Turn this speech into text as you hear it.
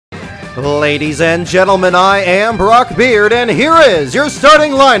Ladies and gentlemen, I am Brock Beard, and here is your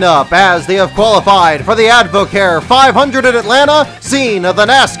starting lineup as they have qualified for the AdvoCare 500 in Atlanta, scene of the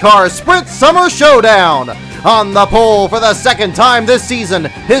NASCAR Sprint Summer Showdown. On the pole for the second time this season,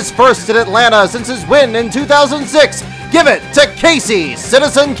 his first in Atlanta since his win in 2006, give it to Casey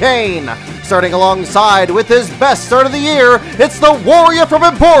Citizen Kane. Starting alongside with his best start of the year, it's the Warrior from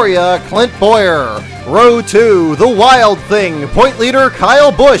Emporia, Clint Boyer. Row 2, the Wild Thing, point leader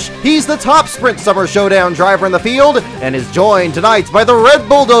Kyle Busch. He's the top Sprint Summer Showdown driver in the field and is joined tonight by the Red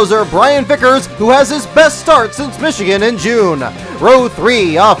Bulldozer Brian Vickers, who has his best start since Michigan in June. Row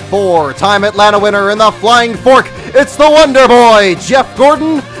 3, a 4-time Atlanta winner in the Flying Fork. It's the Wonder Boy, Jeff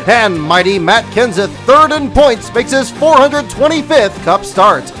Gordon, and mighty Matt Kenseth, third in points, makes his 425th Cup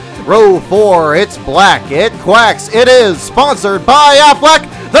start. Row 4, it's black, it quacks, it is sponsored by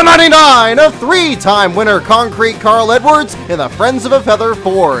Aflac, the 99 of 3-time winner Concrete Carl Edwards in the Friends of a Feather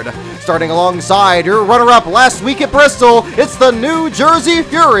Ford. Starting alongside your runner-up last week at Bristol, it's the New Jersey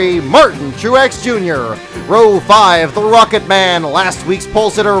Fury, Martin Truex Jr. Row 5, the Rocket Man, last week's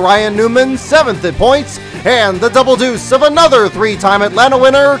pole sitter Ryan Newman, 7th in points, and the double deuce of another 3-time Atlanta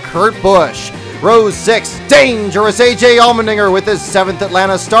winner, Kurt Busch. Row 6, dangerous AJ Allmendinger with his 7th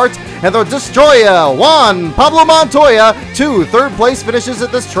Atlanta start, and the Destroyer, Juan Pablo Montoya, 2 third-place finishes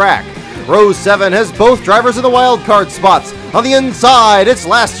at this track. Row 7 has both drivers in the wild card spots. On the inside, it's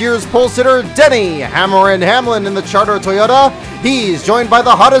last year's pole sitter Denny Hammerin' Hamlin in the Charter Toyota. He's joined by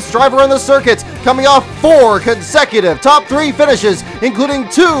the hottest driver on the circuit, coming off 4 consecutive top 3 finishes, including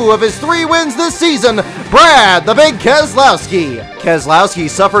 2 of his 3 wins this season, Brad the Big Keselowski. Keselowski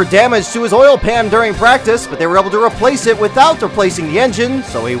suffered damage to his oil pan during practice, but they were able to replace it without replacing the engine,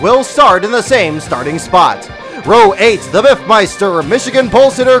 so he will start in the same starting spot. Row 8, the Biffmeister, Michigan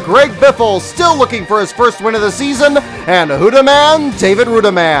pole sitter Greg Biffle, still looking for his first win of the season, and Hudaman, David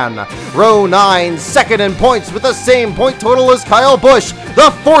Rudaman. Row 9, second in points with the same point total as Kyle Busch,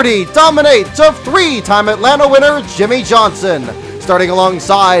 the 40 dominate of 3-time Atlanta winner Jimmy Johnson. Starting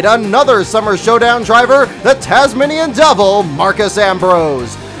alongside another Summer Showdown driver, the Tasmanian Devil, Marcus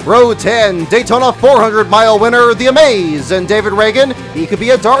Ambrose. Row 10, Daytona 400-mile winner, The Amaze, and David Reagan. He could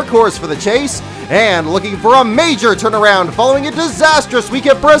be a dark horse for the chase. And looking for a major turnaround following a disastrous week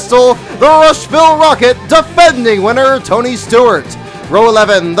at Bristol, the Rushville Rocket, defending winner Tony Stewart. Row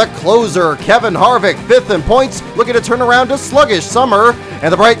 11, the closer, Kevin Harvick, 5th in points, looking to turn around a sluggish summer.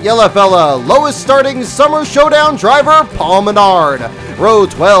 And the bright yellow fella, lowest starting Summer Showdown driver, Paul Menard. Row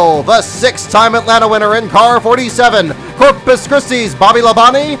 12, a 6-time Atlanta winner in car 47, Corpus Christi's Bobby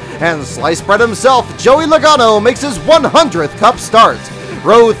Labonte, and sliced bread himself, Joey Logano, makes his 100th Cup start.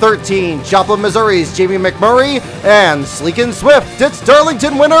 Row 13, Joplin, Missouri's Jamie McMurray, and sleek and swift, it's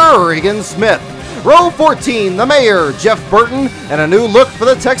Darlington winner Regan Smith. Row 14, the Mayor, Jeff Burton, and a new look for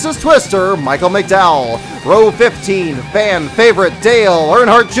the Texas Twister, Michael McDowell. Row 15, fan favorite Dale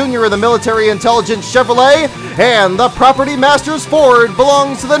Earnhardt Jr. in the Military Intelligence Chevrolet, and the Property Masters Ford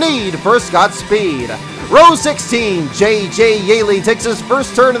belongs to the Need for Scott Speed. Row 16, J.J. Yaley takes his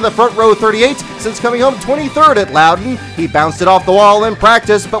first turn in the front row 38 since coming home 23rd at Loudon. He bounced it off the wall in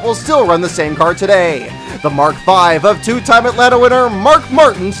practice, but will still run the same car today. The Mark V of 2-time Atlanta winner Mark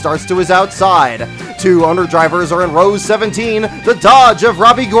Martin starts to his outside. 2 owner drivers are in row 17, the Dodge of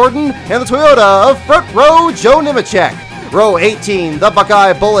Robbie Gordon and the Toyota of front row Joe Nemechek. Row 18, the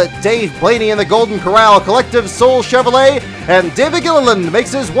Buckeye Bullet, Dave Blaney in the Golden Corral Collective Soul Chevrolet, and David Gilliland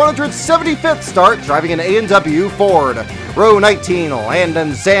makes his 175th start driving an A&W Ford. Row 19,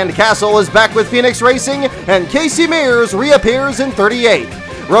 Landon Sandcastle is back with Phoenix Racing, and Casey Mears reappears in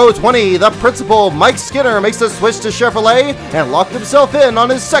 38th. Row 20, the principal Mike Skinner makes the switch to Chevrolet and locked himself in on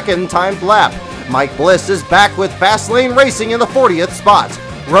his second timed lap. Mike Bliss is back with Fast Lane Racing in the 40th spot.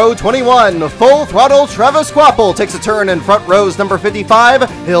 Row 21, full throttle Travis Quapple takes a turn in front rows number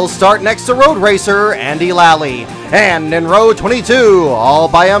 55. He'll start next to road racer Andy Lally. And in row 22, all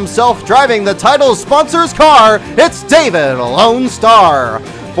by himself driving the title sponsor's car, it's David Lone Starr.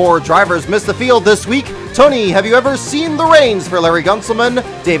 4 drivers missed the field this week. Tony, have you ever seen the reins for Larry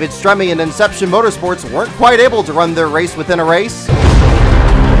Gunselman? David Stremme and Inception Motorsports weren't quite able to run their race within a race.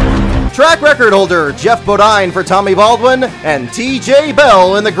 Track record holder Jeff Bodine for Tommy Baldwin, and TJ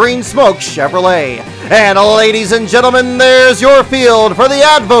Bell in the Green Smoke Chevrolet. And ladies and gentlemen, there's your field for the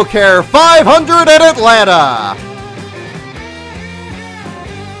AdvoCare 500 at Atlanta.